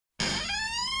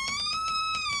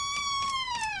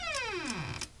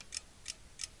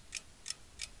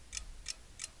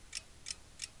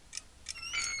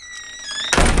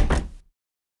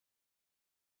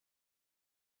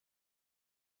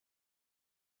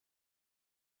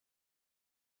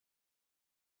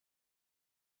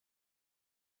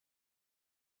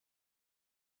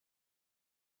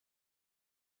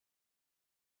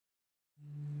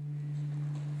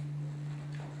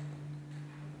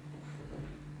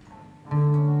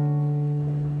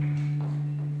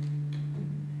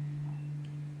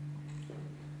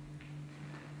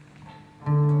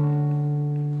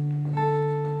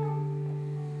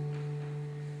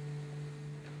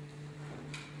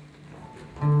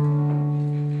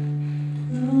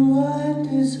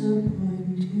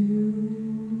disappoint you?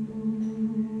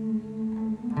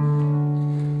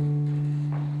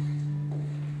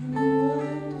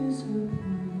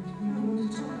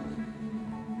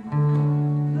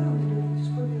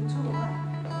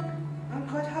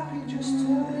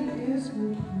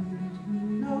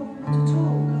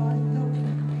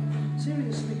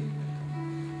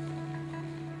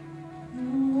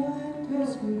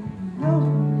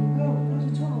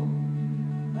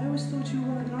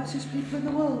 People in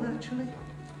the world, actually.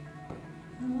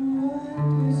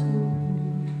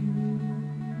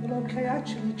 Well, okay,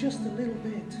 actually, just a little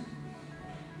bit.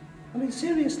 I mean,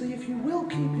 seriously, if you will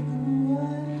keep it...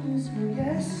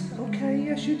 Yes, okay,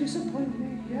 yes, you disappoint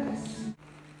me, yes.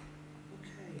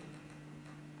 Okay.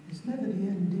 It's never the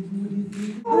end, even when you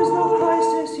think... There is no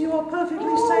crisis, you are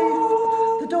perfectly safe.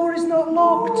 The door is not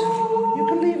locked. You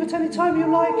can leave at any time you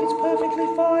like, it's perfectly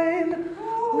fine.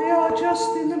 We are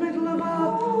just in the middle of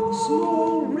a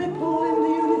small ripple in the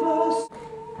universe.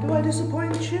 Do I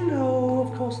disappoint you? No,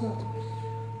 of course not.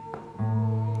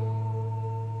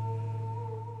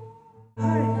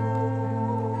 Hi.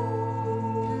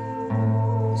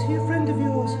 Is he a friend of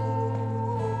yours?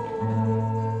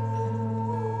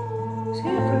 Is he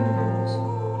a friend of yours?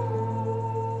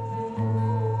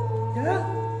 Yeah?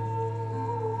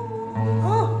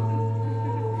 Oh!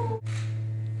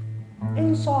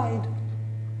 Inside.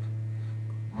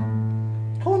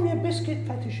 Call me a biscuit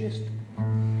fetishist.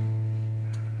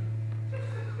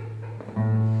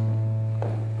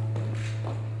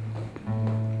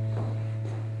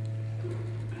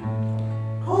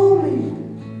 Call me.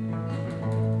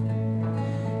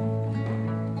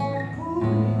 Call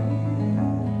me.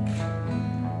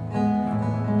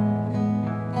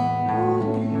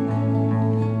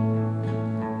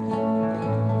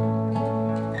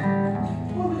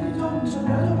 Well, really don't, so I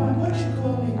don't mind what you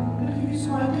call me. I'm going to give you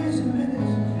some ideas in a minute.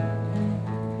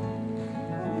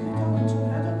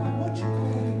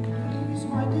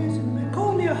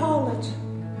 Call me a harlot.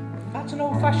 That's an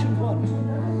old-fashioned one.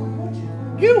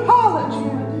 You harlot!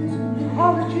 You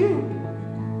harlot, you!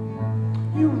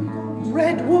 You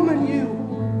red woman, you!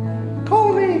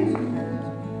 Call me!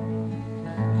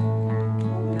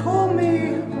 Call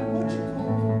me!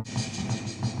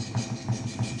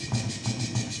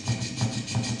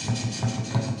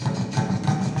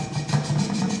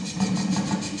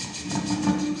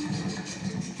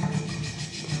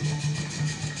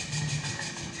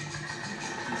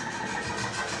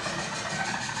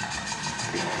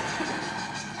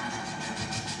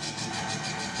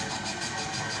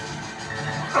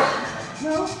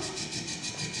 No.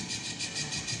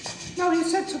 No, he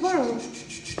said tomorrow.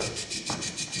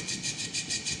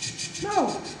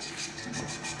 No.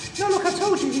 No, look, I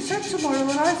told you, he said tomorrow,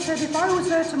 and I said if I was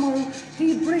there tomorrow,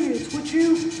 he'd bring it. Would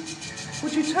you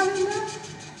tell him that?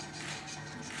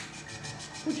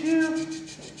 Would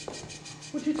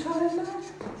you tell him that?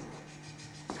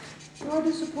 Do I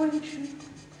disappoint you?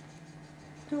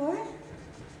 Do I?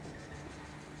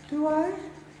 Do I?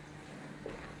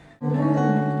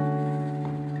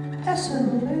 Essen.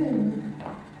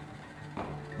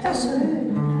 Essen.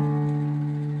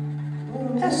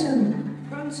 Essen.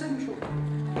 Grand Central.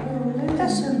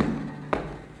 Essen.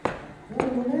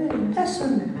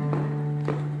 Essen.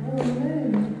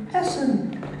 Essen.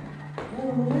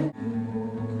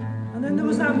 And then there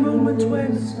was that moment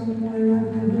when...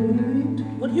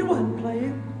 Well, you weren't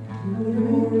playing. No.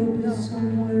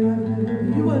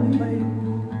 You weren't playing.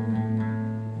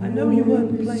 I know you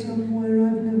weren't playing.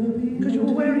 Because you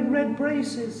were wearing red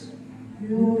braces.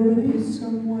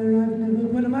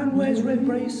 When a man wears red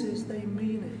braces, they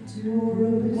mean it.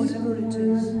 Whatever it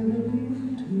is. You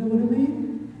know what I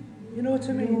mean? You know what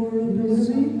I mean?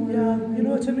 Yeah, you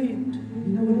know what I mean?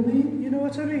 You know what I mean? You know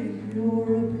what I mean?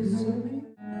 Europe is so mean.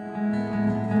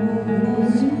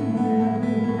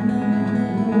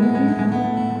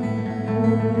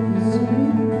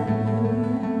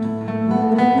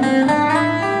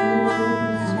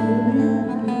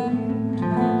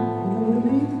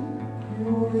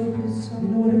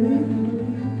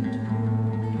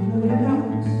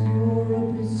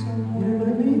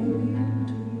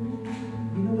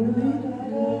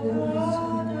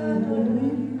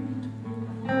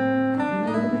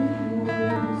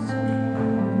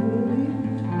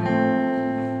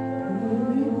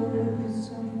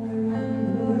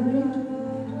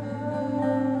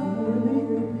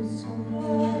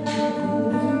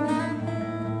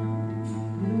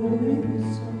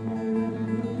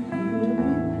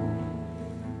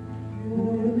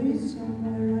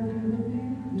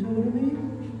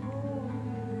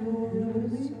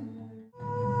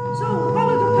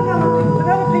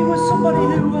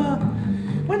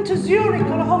 to Zurich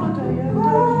on a holiday, and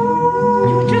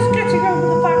she was just getting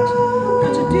over the fact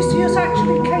that Odysseus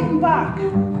actually came back.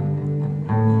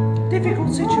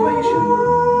 Difficult situation.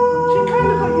 She kind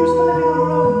of got used to living on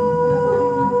her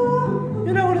own.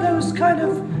 You know, one of those kind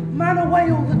of man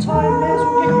away all the time, may as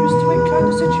well get used to it kind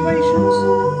of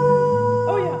situations.